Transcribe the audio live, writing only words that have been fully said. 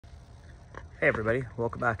Hey everybody,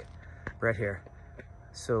 welcome back. Brett here.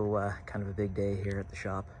 So kind of a big day here at the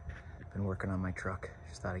shop. Been working on my truck.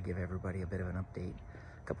 Just thought I'd give everybody a bit of an update.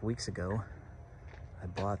 A couple weeks ago, I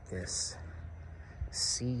bought this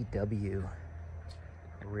CW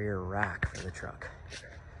rear rack for the truck.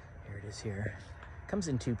 Here it is here. Comes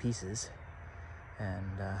in two pieces,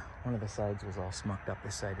 and one of the sides was all smucked up,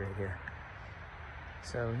 this side right here.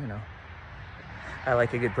 So, you know, I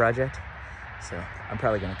like a good project. So I'm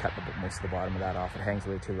probably gonna cut most of the bottom of that off. It hangs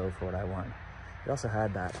way too low for what I want. It also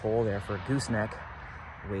had that hole there for a gooseneck.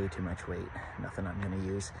 Way too much weight, nothing I'm gonna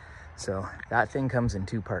use. So that thing comes in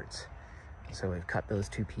two parts. So we've cut those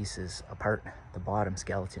two pieces apart. The bottom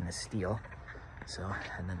skeleton is steel. So,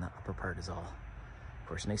 and then the upper part is all, of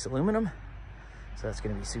course, nice aluminum. So that's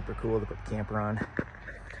gonna be super cool to put the camper on.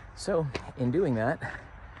 So in doing that,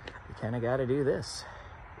 you kinda gotta do this.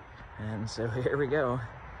 And so here we go.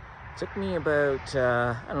 Took me about,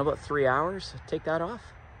 I don't know, about 3 hours to take that off.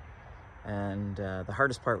 And the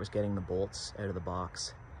hardest part was getting the bolts out of the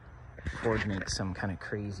box. Ford makes some kind of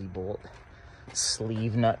crazy bolt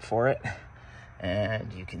sleeve nut for it.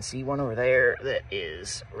 And you can see one over there that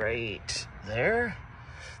is right there.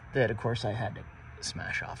 That, of course, I had to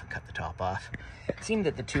smash off and cut the top off. It seemed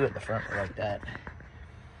that the two at the front were like that.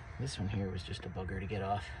 This one here was just a bugger to get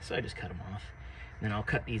off, so I just cut them off. And then I'll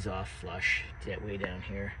cut these off flush to get way down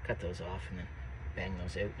here, cut those off, and then bang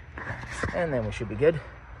those out. And then we should be good.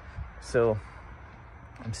 So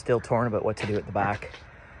I'm still torn about what to do at the back.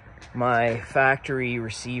 My factory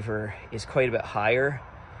receiver is quite a bit higher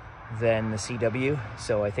than the CW,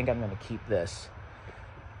 so I think I'm gonna keep this.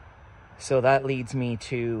 So that leads me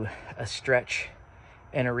to a stretch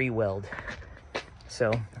and a re-weld.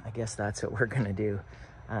 So I guess that's what we're gonna do.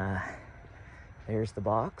 There's the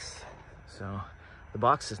box. So the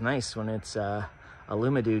box is nice when it's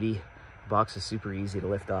Aluma duty. The box is super easy to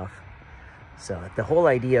lift off. So the whole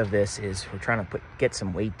idea of this is we're trying to get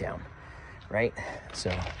some weight down, right?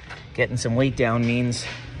 So getting some weight down means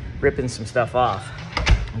ripping some stuff off.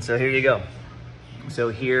 And so here you go. So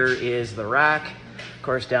here is the rack. Of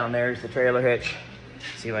course, down there is the trailer hitch.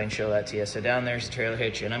 See if I can show that to you. So down there's the trailer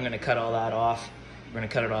hitch, and I'm gonna cut all that off. We're gonna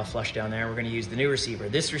cut it off flush down there. We're gonna use the new receiver.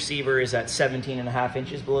 This receiver is at 17.5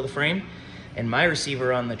 inches below the frame. And my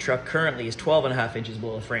receiver on the truck currently is 12.5 inches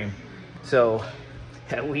below the frame. So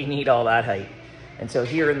we need all that height. And so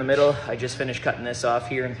here in the middle, I just finished cutting this off.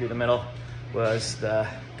 Here and through the middle was the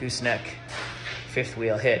gooseneck fifth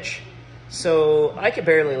wheel hitch. So I could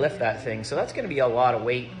barely lift that thing. So that's gonna be a lot of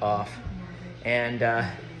weight off. And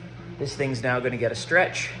this thing's now gonna get a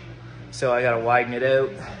stretch. So I gotta widen it out.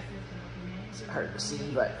 It's hard to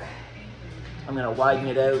see, but I'm gonna widen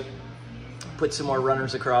it out, put some more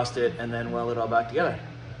runners across it, and then weld it all back together.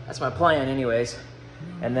 That's my plan anyways.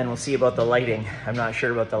 And then we'll see about the lighting. I'm not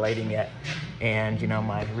sure about the lighting yet. And you know,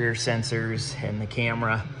 my rear sensors and the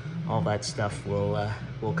camera, all that stuff will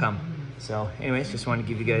come. So anyways, just wanted to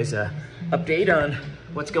give you guys a update on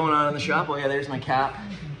what's going on in the shop. Oh yeah, there's my cap.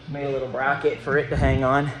 Made a little bracket for it to hang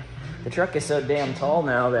on. The truck is so damn tall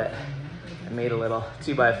now that I made a little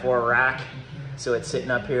 2x4 rack. So it's sitting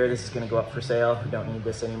up here. This is gonna go up for sale. We don't need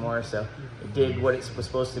this anymore. So it did what it was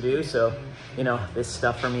supposed to do. So, you know, this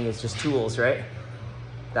stuff for me is just tools, right?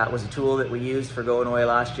 That was a tool that we used for going away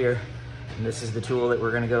last year. And this is the tool that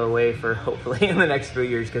we're gonna go away for hopefully in the next few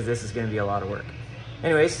years, because this is gonna be a lot of work.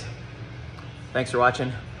 Anyways, thanks for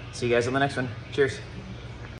watching. See you guys on the next one. Cheers.